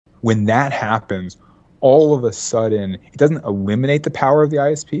When that happens, all of a sudden, it doesn't eliminate the power of the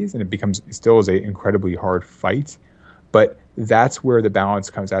ISPs, and it still is an incredibly hard fight. But that's where the balance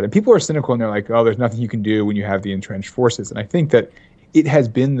comes out. And people are cynical, and they're like, oh, there's nothing you can do when you have the entrenched forces. And I think that it has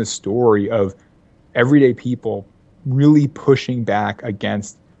been the story of everyday people really pushing back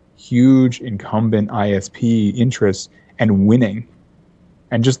against huge incumbent ISP interests and winning.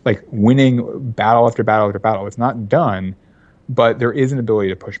 And just like winning battle after battle after battle. It's not done, but there is an ability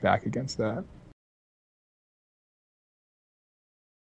to push back against that.